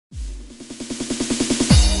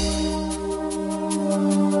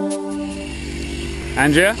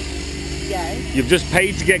Andrea, Yes. you've just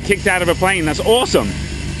paid to get kicked out of a plane. That's awesome.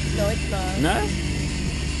 No, it's not. No?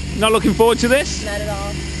 Not looking forward to this? Not at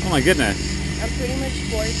all. Oh my goodness. I'm pretty much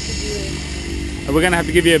forced to do it. Are we going to have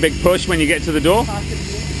to give you a big push when you get to the door?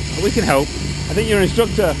 Possibly. We can help. I think your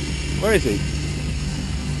instructor, where is he?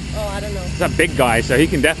 Oh, I don't know. He's a big guy, so he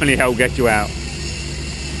can definitely help get you out.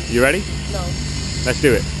 You ready? No. Let's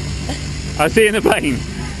do it. I'll see you in the plane.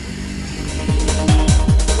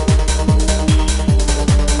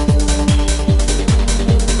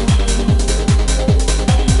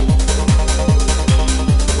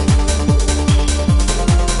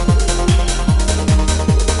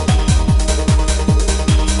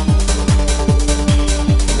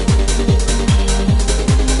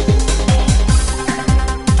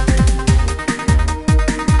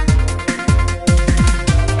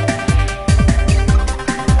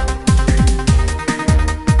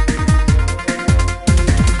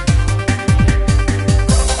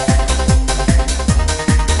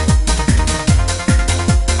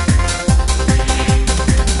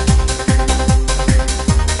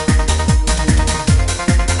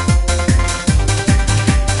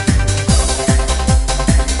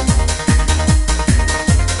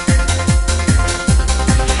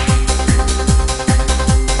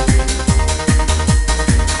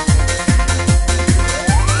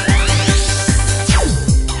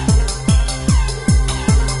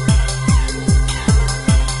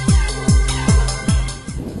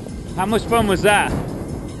 How much fun was that? I tell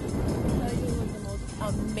you, it was the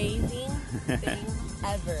most amazing thing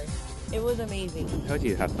ever. It was amazing. I told you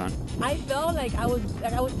you'd have fun. I felt like I was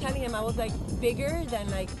telling him I was like bigger than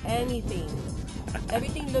like anything.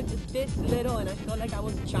 Everything looked this little and I felt like I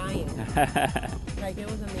was giant. Like it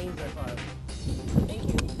was amazing. Thank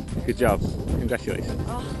you. Good job. Congratulations.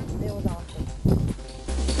 Oh, it was awesome.